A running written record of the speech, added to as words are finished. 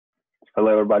Hello,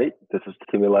 everybody. This is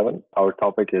Team 11. Our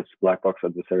topic is black box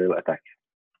adversarial attack.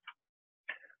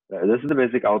 This is the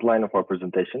basic outline of our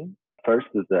presentation. First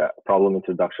is the problem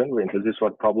introduction. We introduce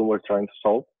what problem we're trying to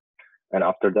solve. And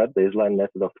after that, baseline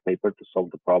method of the paper to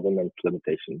solve the problem and its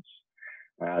limitations.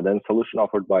 Then solution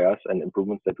offered by us and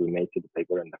improvements that we made to the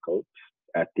paper and the code.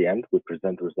 At the end, we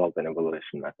present the result and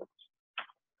evaluation methods.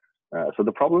 So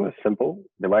the problem is simple,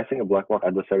 devising a black box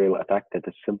adversarial attack that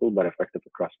is simple but effective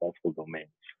across multiple domains.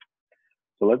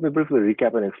 So let me briefly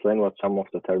recap and explain what some of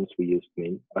the terms we used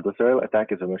mean. Adversarial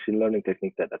attack is a machine learning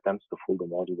technique that attempts to fool the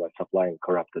model by supplying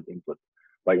corrupted input.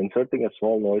 By inserting a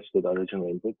small noise to the original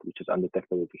input, which is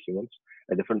undetectable to humans,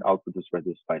 a different output is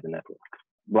produced by the network.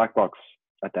 Black box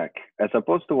attack. As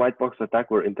opposed to white box attack,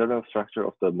 where internal structure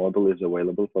of the model is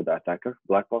available for the attacker,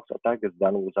 black box attack is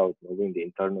done without knowing the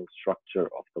internal structure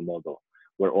of the model,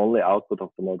 where only output of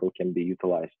the model can be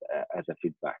utilized as a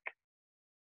feedback.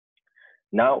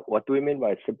 Now, what do we mean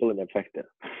by simple and effective?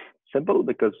 Simple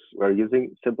because we're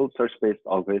using simple search-based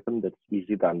algorithm that's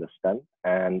easy to understand,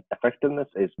 and effectiveness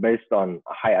is based on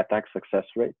a high attack success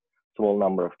rate, small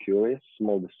number of queries,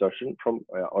 small distortion from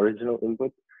original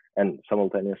input, and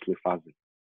simultaneously fuzzy.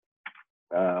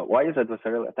 Why is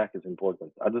adversarial attack is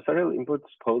important? Adversarial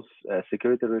inputs pose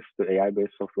security risks to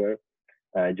AI-based software.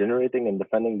 Generating and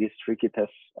defending these tricky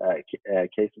test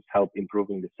cases help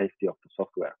improving the safety of the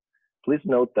software. Please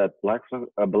note that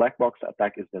black box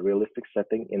attack is the realistic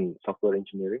setting in software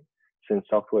engineering, since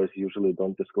softwares usually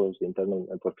don't disclose the internal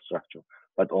network structure,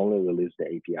 but only release the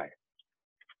API.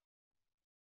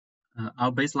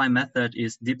 Our baseline method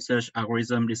is DeepSearch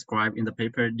algorithm described in the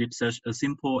paper DeepSearch, a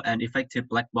simple and effective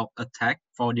black box attack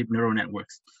for deep neural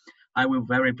networks. I will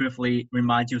very briefly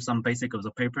remind you some basics of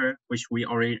the paper, which we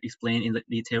already explained in the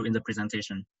detail in the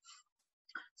presentation.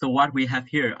 So what we have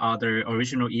here are the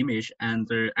original image and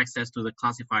the access to the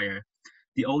classifier.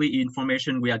 The only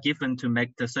information we are given to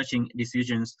make the searching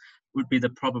decisions would be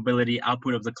the probability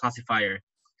output of the classifier.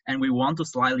 And we want to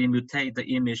slightly mutate the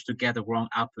image to get the wrong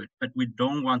output, but we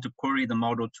don't want to query the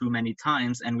model too many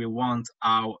times, and we want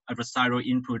our adversarial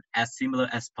input as similar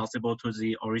as possible to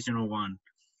the original one.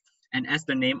 And as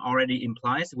the name already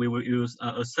implies, we will use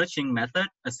a searching method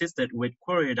assisted with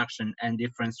query reduction and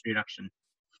difference reduction.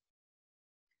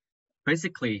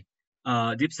 Basically,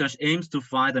 DeepSearch aims to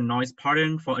find the noise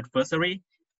pattern for adversary,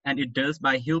 and it does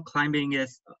by hill climbing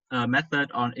its method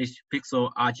on each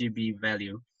pixel RGB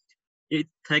value. It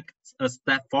takes a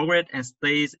step forward and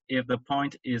stays if the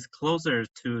point is closer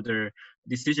to the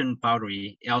decision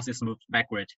boundary, else it moves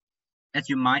backward. As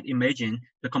you might imagine,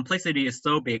 the complexity is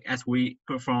so big as we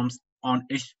perform on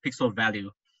each pixel value.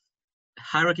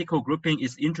 Hierarchical grouping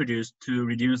is introduced to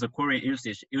reduce the query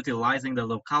usage, utilizing the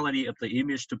locality of the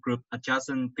image to group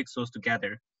adjacent pixels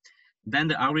together. Then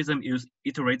the algorithm uses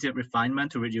iterative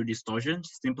refinement to reduce distortion,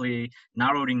 simply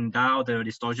narrowing down the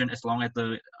distortion as long as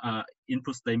the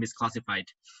input stay misclassified.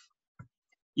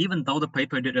 Even though the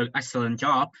paper did an excellent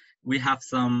job, we have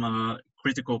some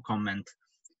critical comment.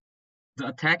 The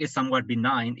attack is somewhat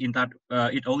benign in that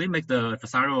it only makes the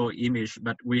adversarial image,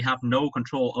 but we have no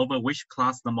control over which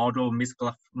class the model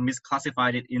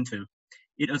misclassified it into.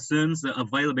 It assumes the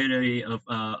availability of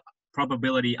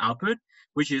probability output,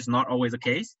 which is not always the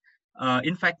case.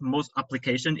 In fact, most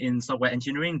application in software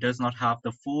engineering does not have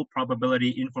the full probability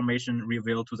information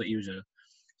revealed to the user.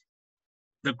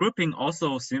 The grouping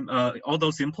also,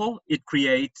 although simple, it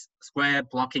creates square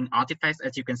blocking artifacts,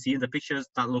 as you can see in the pictures,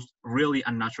 that looks really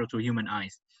unnatural to human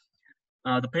eyes.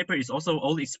 The paper is also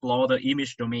only explore the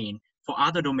image domain. For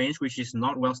other domains which is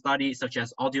not well studied, such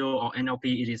as audio or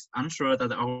NLP, it is unsure that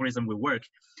the algorithm will work.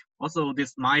 Also,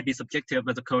 this might be subjective,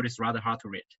 but the code is rather hard to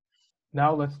read.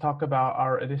 Now let's talk about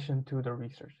our addition to the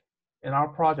research. In our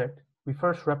project, we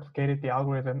first replicated the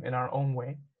algorithm in our own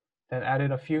way, then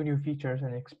added a few new features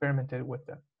and experimented with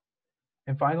them.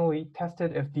 And finally,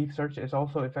 tested if DeepSearch is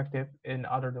also effective in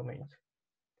other domains.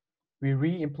 We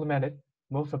re-implemented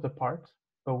most of the parts,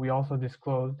 but we also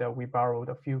disclosed that we borrowed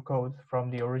a few codes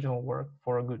from the original work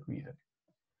for a good reason.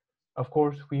 Of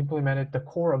course, we implemented the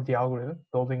core of the algorithm,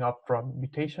 building up from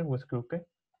mutation with grouping,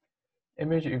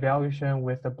 image evaluation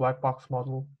with the black box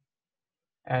model,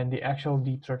 and the actual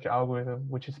DeepSearch algorithm,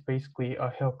 which is basically a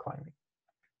hill climbing.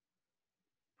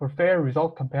 For fair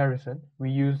result comparison, we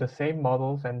used the same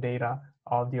models and data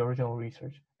of the original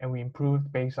research, and we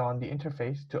improved based on the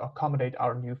interface to accommodate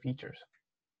our new features.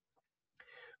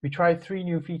 We tried 3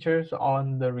 new features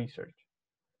on the research.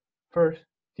 First,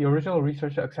 the original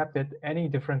research accepted any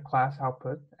different class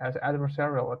output as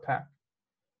adversarial attack,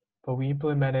 but we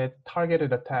implemented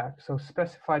targeted attack so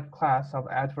specified class of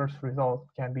adverse result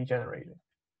can be generated.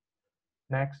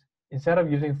 Next, instead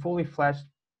of using fully fledged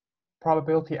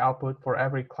probability output for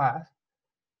every class,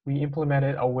 we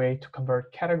implemented a way to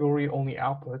convert category-only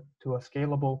output to a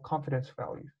scalable confidence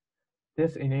value.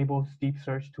 This enables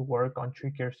DeepSearch to work on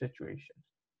trickier situations.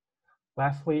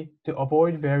 Lastly, to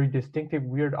avoid very distinctive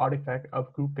weird artifact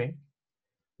of grouping,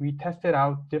 we tested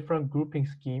out different grouping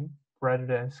scheme rather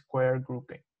than square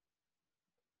grouping.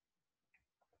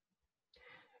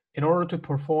 In order to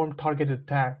perform targeted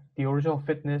attack, the original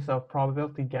fitness of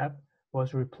probability gap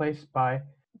was replaced by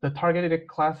the targeted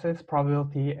classes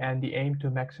probability and the aim to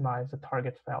maximize the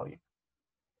target value.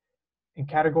 In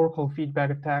categorical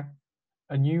feedback attack,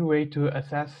 a new way to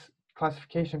assess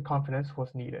classification confidence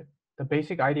was needed. The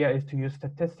basic idea is to use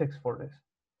statistics for this.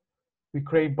 We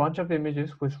create a bunch of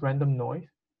images with random noise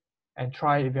and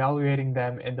try evaluating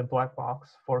them in the black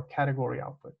box for category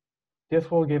output. This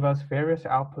will give us various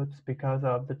outputs because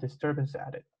of the disturbance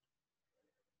added.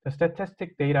 The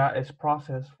statistic data is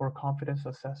processed for confidence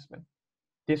assessment.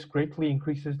 This greatly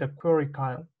increases the query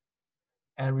count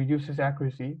and reduces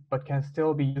accuracy, but can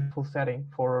still be a useful setting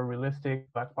for a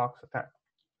realistic black box attack.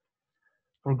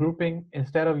 For grouping,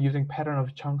 instead of using pattern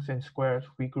of chunks and squares,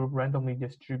 we group randomly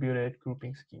distributed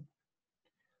grouping scheme.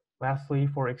 Lastly,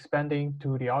 for expanding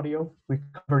to the audio, we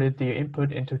converted the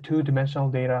input into two-dimensional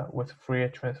data with Fourier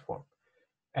transform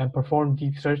and performed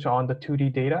deep search on the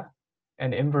 2D data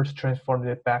and inverse transformed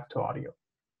it back to audio.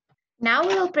 Now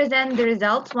we will present the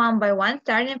results one by one,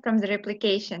 starting from the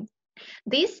replication.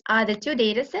 These are the two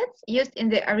datasets used in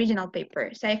the original paper,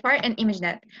 SciFar and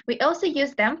ImageNet. We also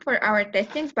use them for our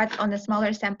testings, but on a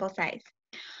smaller sample size.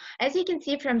 As you can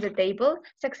see from the table,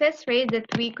 success rate that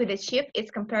we could achieve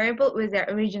is comparable with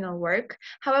the original work.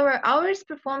 However, ours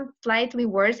performed slightly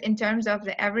worse in terms of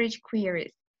the average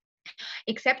queries,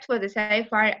 except for the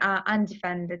SciFar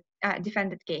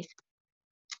defended case.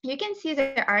 You can see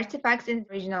the artifacts in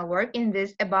the original work in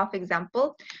this above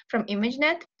example from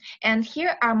ImageNet, and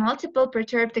here are multiple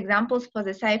perturbed examples for the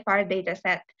SciFar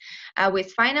dataset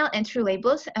with final and true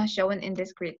labels shown in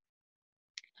this grid.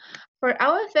 For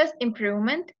our first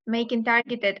improvement, making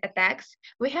targeted attacks,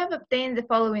 we have obtained the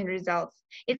following results.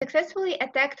 It successfully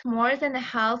attacked more than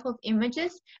half of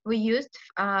images we used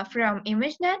from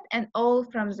ImageNet and all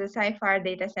from the SciFar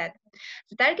dataset.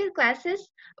 The target classes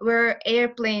were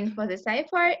airplane for the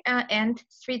SciFar and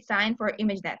street sign for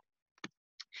ImageNet.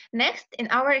 Next, in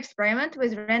our experiment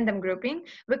with random grouping,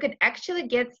 we could actually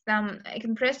get some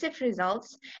impressive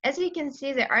results. As you can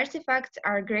see, the artifacts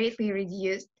are greatly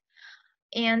reduced.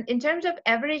 And in terms of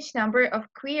average number of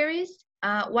queries,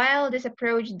 while this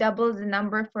approach doubles the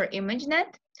number for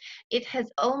ImageNet, it has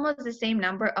almost the same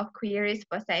number of queries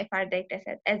for SciFar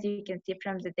dataset, as you can see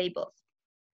from the tables.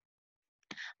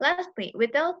 Lastly, we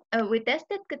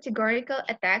tested categorical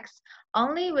attacks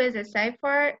only with a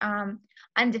SciFar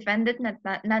undefended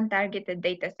non-targeted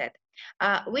dataset,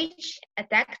 which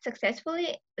attacked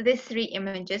successfully these 3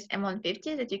 images among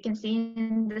 50 that you can see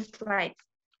in the slides.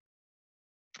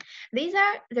 These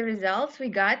are the results we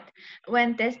got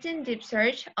when testing deep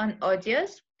search on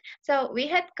audios. So we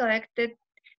had collected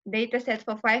dataset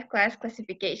for 5-class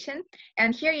classification,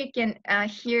 and here you can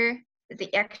hear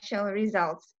the actual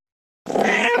results.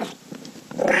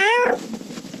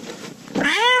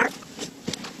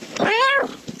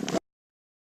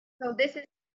 So this is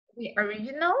the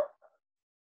original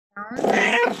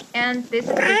sound, and this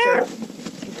is the third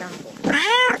example.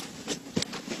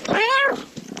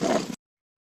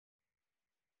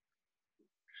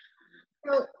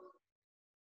 So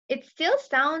it still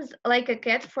sounds like a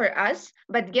cat for us,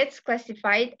 but gets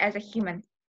classified as a human.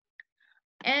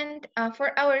 And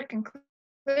for our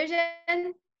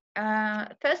conclusion,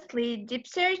 firstly, deep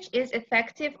search is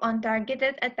effective on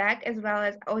targeted attack as well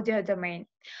as audio domain.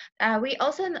 We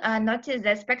also noticed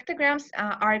that spectrograms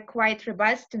are quite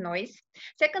robust to noise.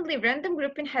 Secondly, random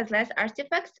grouping has less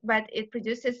artifacts, but it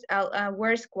produces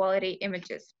worse quality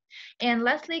images. And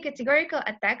lastly, categorical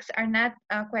attacks are not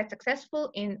quite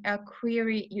successful in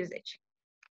query usage.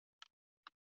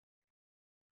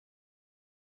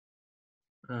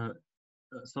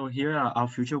 So here are our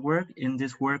future work. In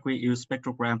this work, we use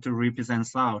spectrogram to represent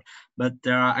sound, but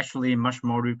there are actually much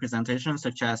more representations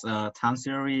such as time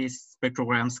series,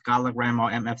 spectrogram, scalagram,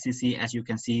 or MFCC, as you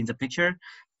can see in the picture.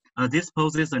 This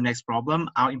poses the next problem.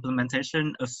 Our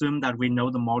implementation assumes that we know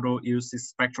the model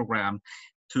uses spectrogram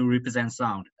to represent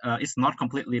sound. It's not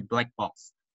completely black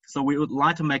box. So we would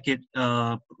like to make it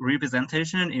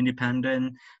representation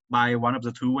independent by one of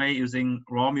the 2 ways, using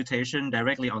raw mutation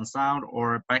directly on sound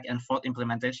or back and forth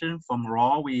implementation. From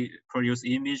raw, we produce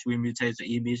image, we mutate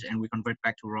the image, and we convert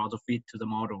back to raw to feed to the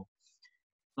model.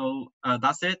 So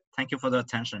that's it. Thank you for the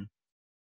attention.